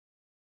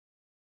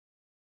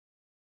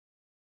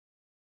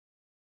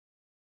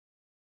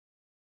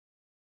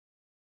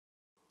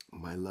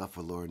My love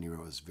for Laura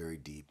Nyro is very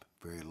deep,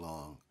 very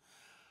long,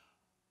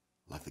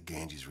 like the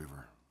Ganges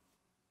River,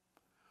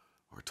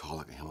 or tall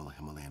like a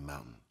Himalayan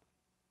mountain.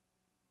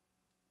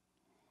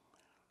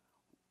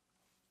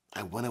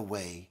 I went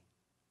away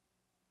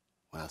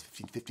when I was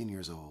 15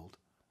 years old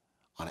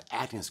on an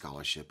acting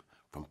scholarship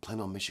from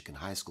Plano, Michigan,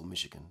 High School,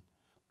 Michigan,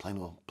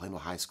 Plano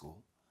High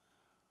School,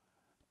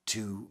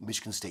 to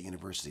Michigan State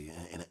University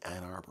in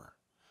Ann Arbor.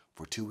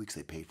 For 2 weeks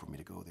they paid for me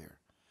to go there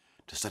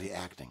to study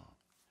acting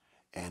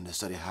and to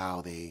study how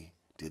they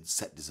did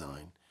set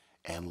design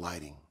and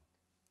lighting.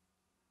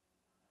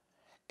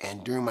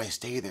 And during my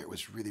stay there, it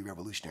was really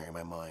revolutionary in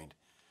my mind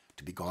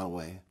to be gone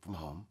away from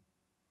home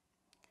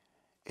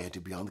and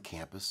to be on the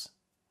campus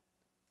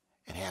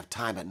and have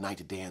time at night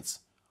to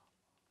dance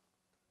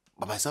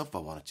by myself if I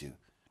wanted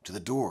to the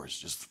Doors,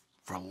 just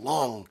for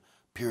long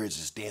periods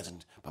just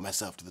dancing by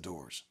myself to the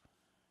Doors.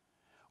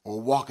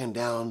 Or walking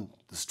down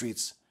the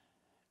streets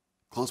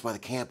close by the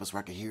campus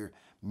where I could hear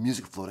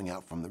music floating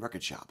out from the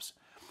record shops.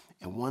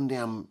 And one day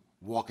I'm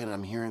walking and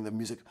I'm hearing the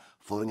music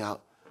floating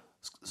out,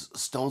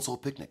 Stone Soul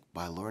Picnic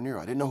by Laura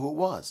Nyro. I didn't know who it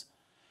was,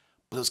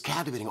 but it was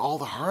captivating, all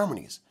the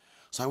harmonies.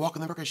 So I walk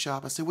in the record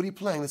shop, I say, "What are you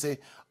playing?" They say,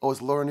 "Oh,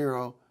 it's Laura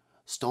Nyro,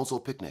 Stone Soul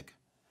Picnic."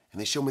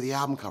 And they show me the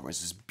album cover.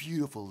 It's this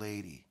beautiful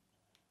lady.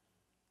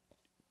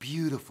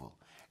 Beautiful.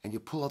 And you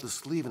pull out the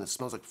sleeve and it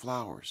smells like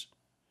flowers.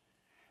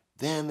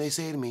 Then they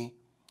say to me,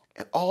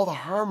 and all the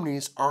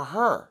harmonies are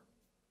her.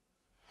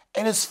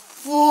 And it's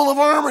full of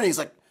harmonies,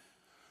 like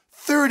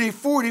 30,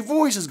 40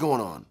 voices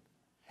going on.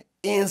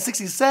 In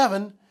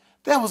 '67,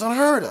 that was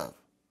unheard of.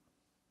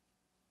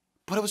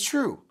 But it was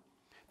true.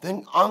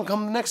 Then on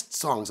come the next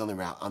songs on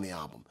the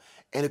album.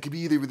 And it could be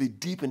either really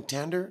deep and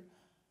tender,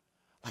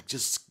 like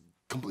just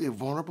completely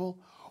vulnerable,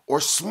 or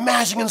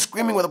smashing and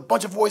screaming with a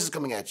bunch of voices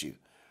coming at you.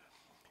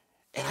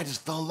 And I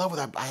just fell in love with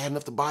it. I had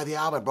enough to buy the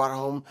album. I brought it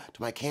home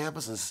to my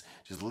campus and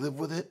just lived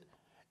with it.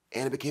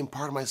 And it became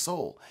part of my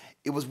soul.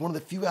 It was one of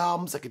the few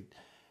albums that could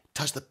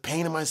touch the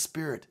pain in my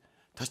spirit,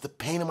 touch the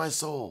pain in my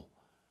soul,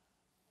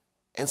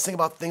 and sing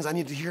about things I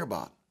needed to hear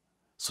about.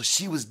 So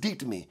she was deep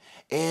to me.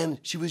 And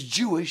she was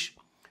Jewish.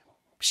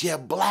 She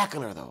had black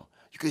in her, though.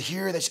 You could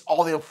hear that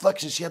all the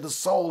inflections. She had the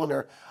soul in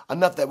her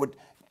enough that would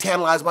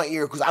tantalize my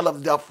ear because I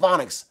love the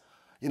Delphonics,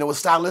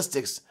 with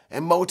Stylistics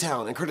and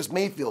Motown and Curtis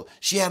Mayfield.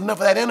 She had enough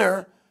of that in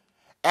her,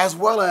 as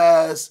well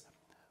as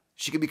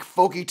she could be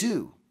folky,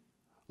 too.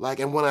 Like,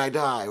 And When I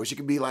Die, or she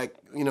could be like,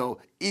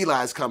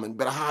 Eli's Coming,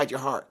 Better Hide Your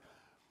Heart.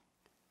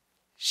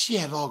 She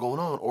had it all going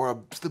on.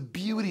 Or the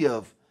beauty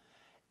of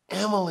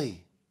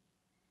Emily.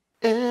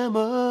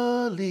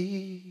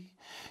 Emily,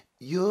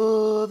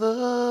 you're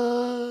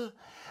the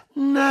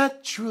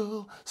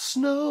natural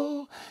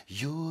snow.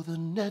 You're the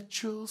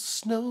natural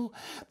snow,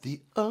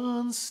 the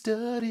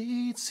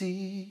unstudied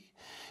sea.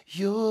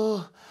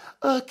 You're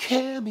a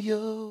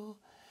cameo.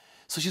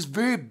 So she's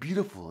very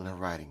beautiful in her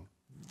writing.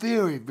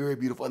 Very, very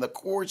beautiful. And the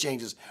chord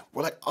changes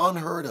were like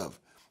unheard of.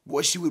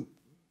 What she would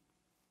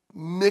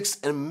mix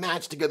and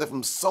match together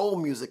from soul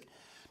music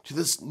to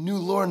this new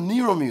Laura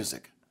Nyro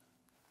music.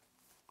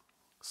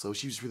 So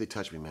she just really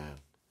touched me,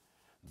 man.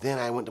 Then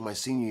I went to my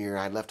senior year.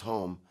 I left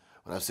home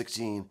when I was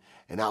 16,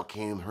 and out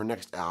came her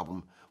next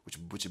album, which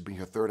would be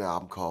her third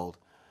album, called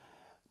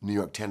New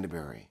York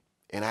Tenderberry.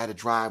 And I had to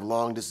drive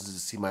long distances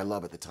to see my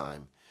love at the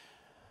time.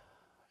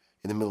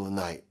 In the middle of the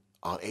night,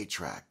 on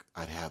 8-track,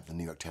 I'd have the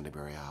New York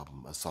Tenderberry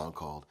album, a song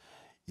called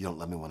You Don't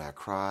Love Me When I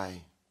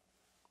Cry.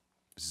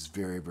 This is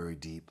very, very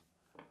deep.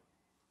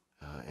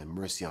 And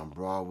Mercy on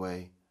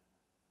Broadway.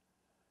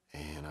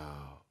 And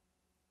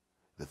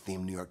the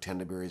theme New York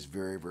Tenderberry is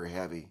very, very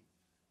heavy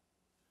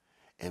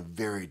and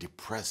very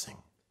depressing.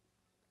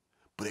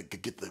 But it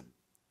could get the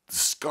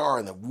scar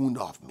and the wound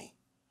off me.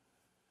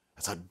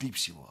 That's how deep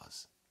she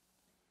was.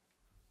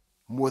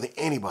 More than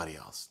anybody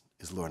else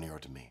is Laura Nyro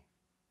to me.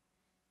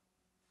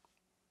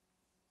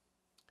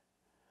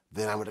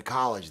 Then I went to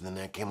college, and then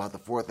there came out the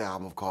fourth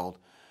album called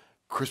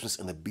Christmas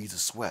in the Beads of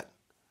Sweat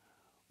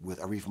with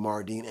Arif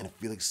Mardin and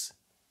Felix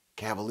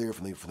Cavalier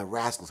from the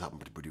Rascals helping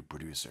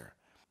producer.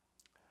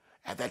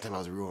 At that time, I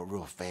was a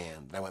real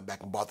fan. Then I went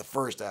back and bought the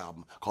first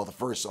album called The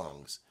First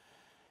Songs,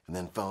 and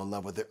then fell in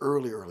love with the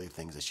early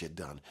things that she had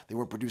done. They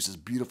weren't produced as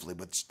beautifully,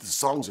 but the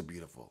songs are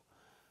beautiful,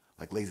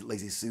 like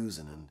Lazy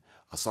Susan, and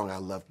a song I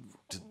love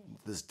to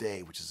this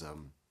day, which is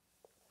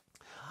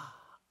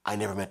I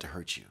Never Meant to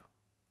Hurt You.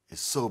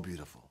 It's so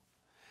beautiful.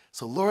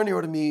 So Laura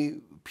Nyro to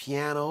me,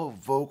 piano,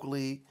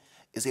 vocally,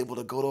 is able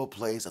to go to a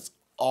place that's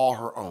all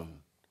her own.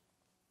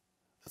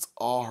 That's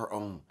all her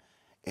own.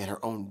 And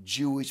her own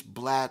Jewish,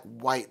 black,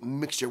 white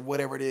mixture,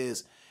 whatever it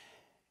is.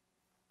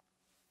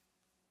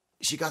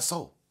 She got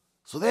soul.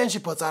 So then she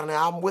puts out an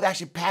album with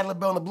actually Patti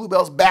LaBelle and the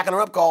Bluebells backing her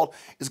up called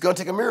It's Gonna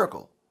Take a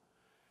Miracle.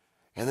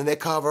 And then they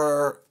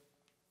cover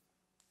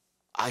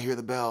I Hear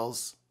the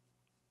Bells,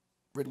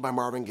 written by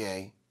Marvin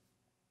Gaye,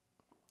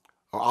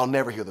 or I'll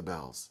Never Hear the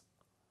Bells.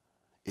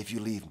 If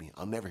You Leave Me,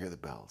 I'll Never Hear the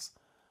Bells.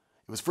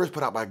 It was first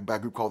put out by a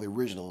group called The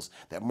Originals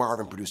that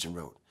Marvin produced and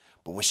wrote.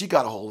 But when she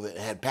got a hold of it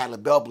and had Patti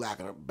LaBelle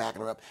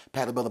backing her up,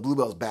 Patti LaBelle and the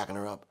Bluebells backing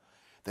her up,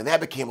 Then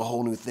that became a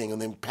whole new thing.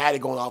 And then Patty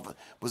going off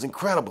was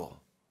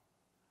incredible.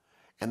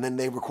 And then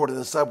they recorded in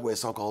the subway a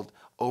song called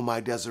Oh My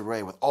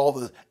Desiree with all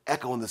the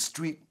echo in the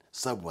street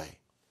subway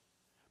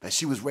that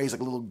she was raised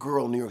like a little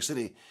girl in New York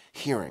City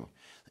hearing.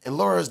 And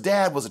Laura's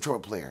dad was a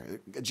trumpet player,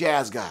 a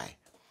jazz guy.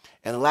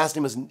 And the last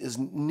name is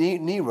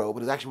Nyro,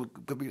 but it actually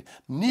could be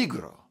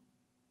Negro.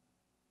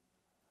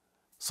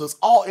 So it's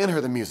all in her,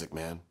 the music,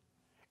 man.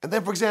 And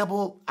then, for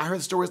example, I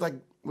heard stories like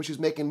when she was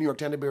making New York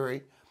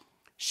Canterbury,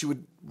 she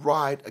would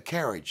ride a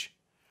carriage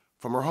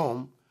from her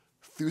home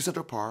through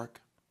Central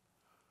Park,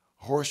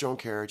 a horse-drawn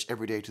carriage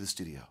every day to the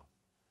studio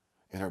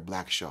in her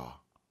black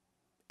shawl,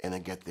 and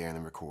then get there and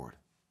then record.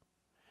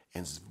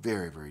 And it's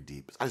very, very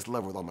deep. I just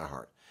love her with all my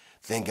heart.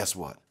 Then guess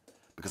what?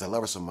 Because I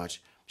love her so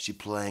much, she's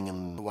playing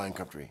in the wine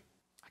country.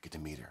 I get to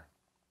meet her.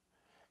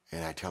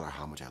 And I tell her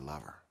how much I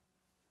love her.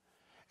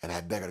 And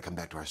I beg her to come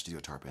back to our studio,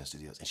 Tarpan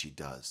Studios, and she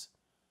does.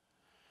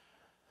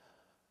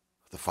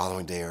 The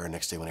following day or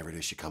next day, whenever it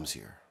is, she comes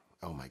here.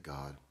 Oh my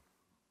God.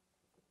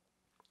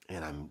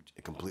 And I'm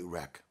a complete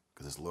wreck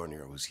because it's Laura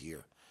Nyro who's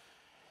here.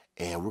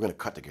 And we're going to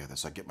cut together.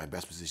 So I get my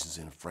best positions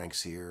in.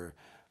 Frank's here,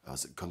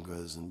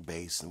 congas and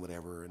bass and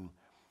whatever. And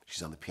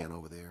she's on the piano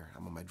over there.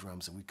 I'm on my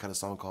drums. And we cut a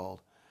song called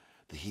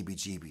The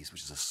Heebie-Jeebies,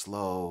 which is a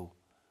slow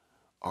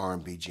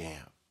R&B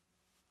jam.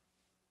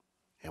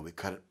 And we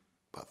cut it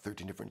about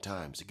 13 different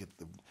times to get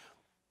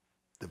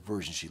the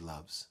version she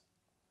loves.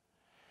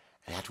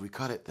 And after we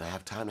cut it, then I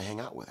have time to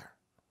hang out with her.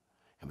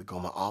 And we go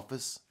in my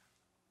office.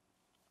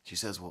 She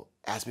says, well,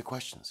 ask me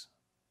questions.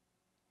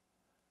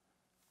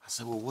 I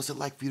said, well, what's it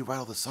like for you to write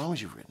all the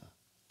songs you've written?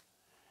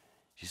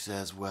 She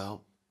says,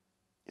 well,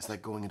 it's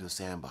like going into a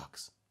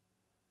sandbox.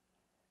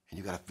 And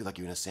you got to feel like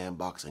you're in a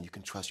sandbox and you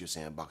can trust your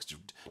sandbox to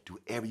do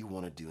whatever you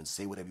want to do and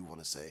say whatever you want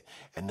to say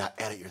and not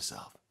edit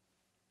yourself.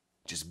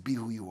 Just be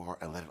who you are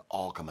and let it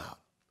all come out.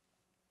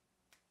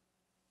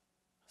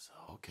 So,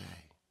 okay.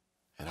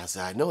 And I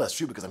said, I know that's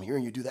true because I'm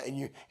hearing you do that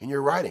in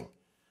your writing.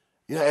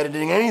 You're not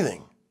editing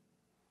anything.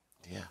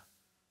 Yeah.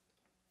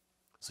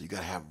 So you got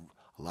to have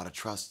a lot of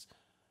trust,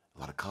 a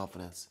lot of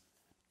confidence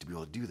to be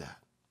able to do that.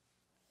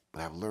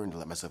 But I've learned to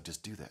let myself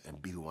just do that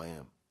and be who I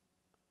am.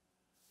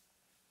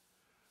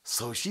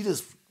 So she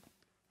just,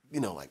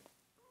 like,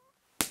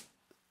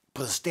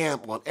 put a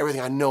stamp on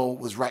everything I know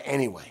was right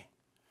anyway.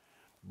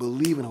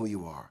 Believe in who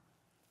you are.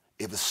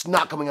 If there's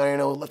snot coming out of your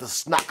nose, let the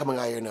snot coming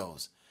out of your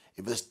nose.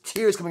 If there's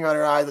tears coming out of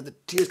your eyes, let the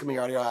tears coming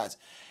out of your eyes.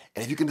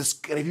 And if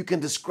you can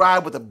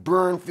describe what the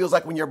burn feels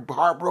like when you're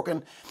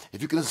heartbroken,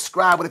 if you can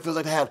describe what it feels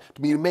like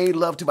to be made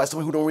love to by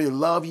someone who don't really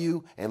love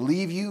you and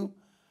leave you,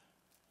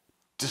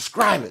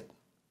 describe it.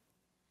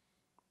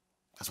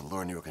 That's what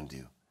Laura Nyro can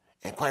do.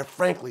 And quite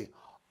frankly,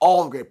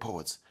 all the great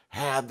poets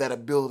have that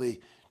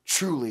ability.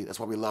 Truly, that's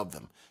why we love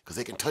them. Because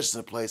they can touch us in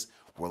a place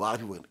where a lot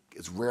of people,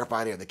 it's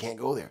rarefied air. They can't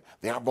go there.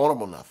 They aren't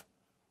vulnerable enough.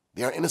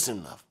 They aren't innocent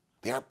enough.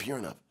 They aren't pure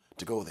enough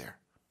to go there.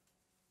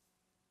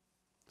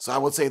 So I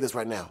would say this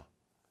right now.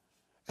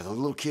 As a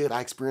little kid,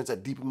 I experienced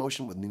that deep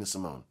emotion with Nina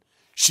Simone.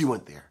 She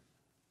went there.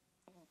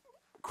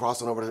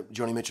 Crossing over to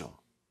Joni Mitchell.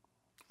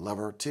 Love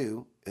her,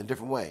 too, in a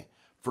different way.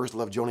 First, I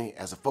loved Joni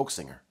as a folk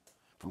singer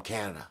from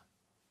Canada.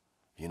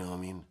 You know what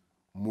I mean?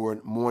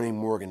 Morning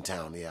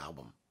Morgantown, the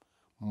album.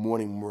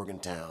 Morning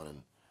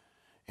Morgantown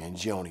and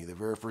Joni, the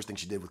very first thing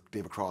she did with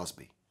David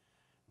Crosby.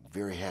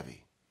 Very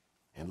heavy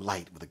and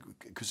light with an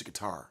acoustic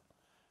guitar.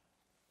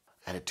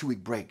 I had a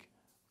 2-week break.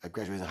 I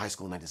graduated in high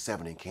school in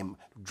 1970 and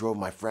drove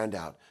my friend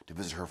out to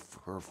visit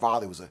her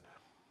father, who was a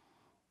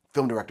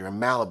film director in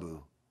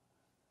Malibu,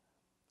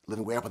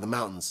 living way up in the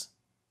mountains,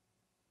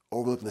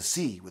 overlooking the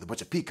sea with a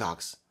bunch of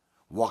peacocks,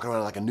 walking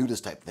around like a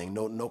nudist type thing,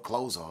 no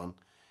clothes on,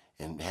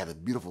 and had a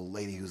beautiful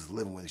lady who was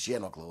living with her. She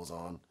had no clothes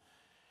on.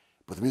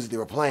 But the music they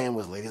were playing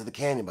was Ladies of the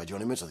Canyon by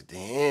Joni Mitchell. Like,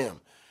 damn.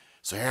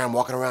 So here I'm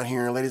walking around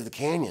hearing Ladies of the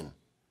Canyon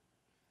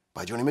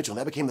by Joni Mitchell. And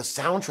that became the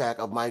soundtrack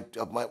of my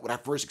what I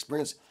first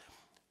experienced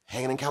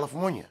hanging in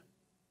California.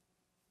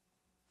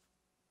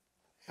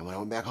 And when I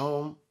went back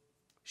home,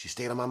 she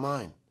stayed on my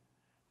mind.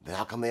 Then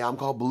out come the album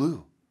called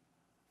Blue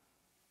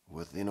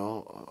with,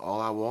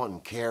 All I Want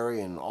and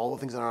Carrie and all the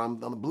things that are on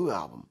the Blue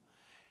album.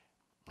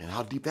 And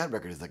how deep that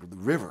record is, like the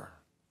river.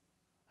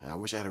 And I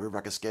wish I had a river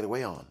I could skate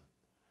away on.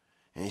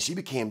 And she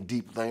became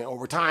deep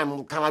over time,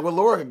 kind of like what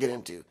Laura could get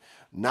into.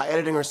 Not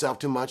editing herself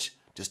too much,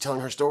 just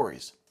telling her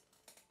stories.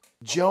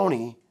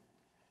 Joni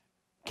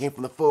came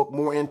from the folk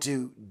more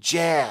into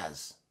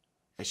jazz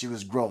as she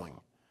was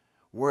growing.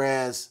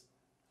 Whereas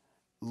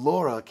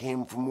Laura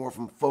came more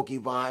from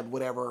folky vibe,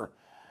 whatever,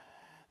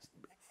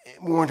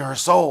 more into her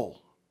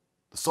soul,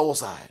 the soul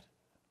side.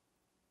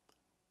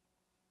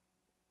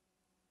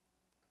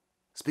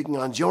 Speaking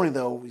on Joni,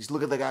 though, you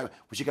look at the guy, what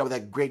she got with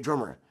that great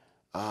drummer,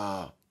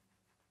 who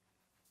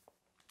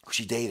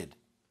she dated,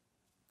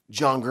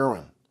 John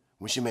Gerwin,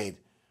 when she made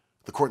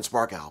the Court and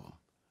Spark album.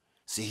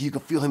 See, you can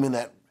feel him in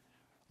that,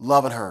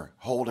 loving her,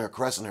 holding her,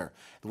 caressing her,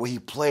 the way he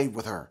played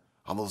with her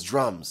on those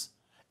drums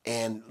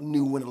and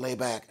knew when to lay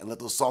back and let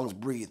those songs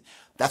breathe.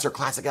 That's her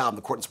classic album,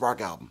 the Court and Spark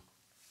album.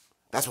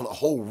 That's when the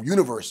whole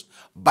universe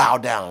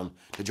bowed down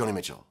to Joni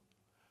Mitchell.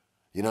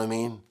 You know what I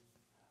mean?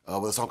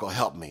 With a song called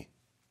Help Me.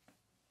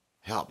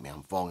 Help Me,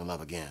 I'm falling in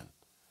love again.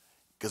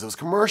 Because it was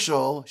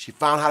commercial, she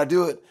found how to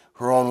do it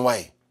her own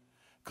way.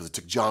 Because it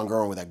took John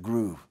Gurren with that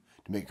groove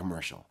to make it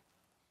commercial.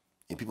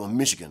 And people in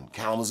Michigan,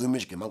 Kalamazoo,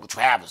 Michigan, my Uncle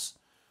Travis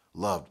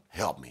loved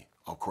Help Me,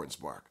 off Court and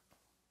Spark.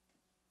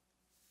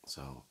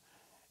 So,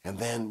 and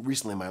then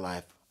recently in my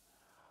life,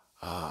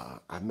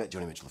 I've met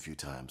Joni Mitchell a few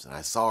times, and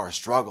I saw her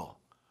struggle.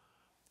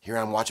 Here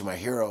I'm watching my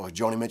hero,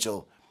 Joni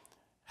Mitchell,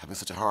 having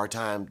such a hard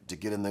time to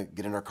get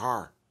in her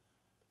car.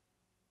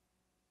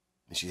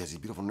 And she has these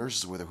beautiful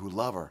nurses with her who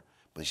love her,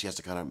 but she has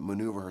to kind of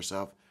maneuver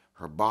herself,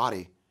 her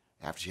body,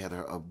 after she had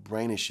a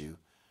brain issue,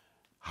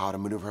 how to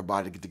maneuver her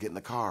body to get in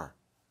the car.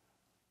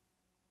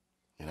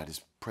 And I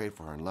just prayed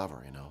for her and love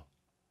her, you know.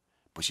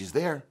 But she's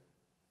there.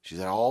 She's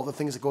at all the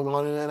things that are going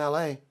on in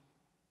LA.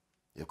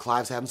 If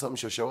Clive's having something,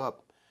 she'll show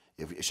up.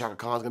 If Shaka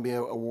Khan's going to be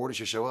awarded,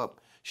 she'll show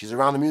up. She's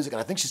around the music, and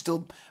I think she's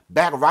still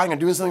back writing and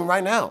doing something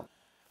right now.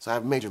 So I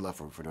have major love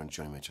for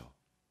Joni Mitchell.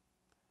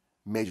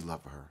 Major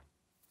love for her.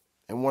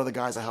 And one of the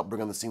guys I helped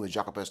bring on the scene was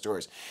Jaco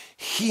Pastorius.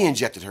 He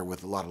injected her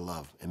with a lot of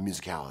love and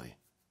musicality.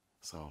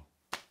 So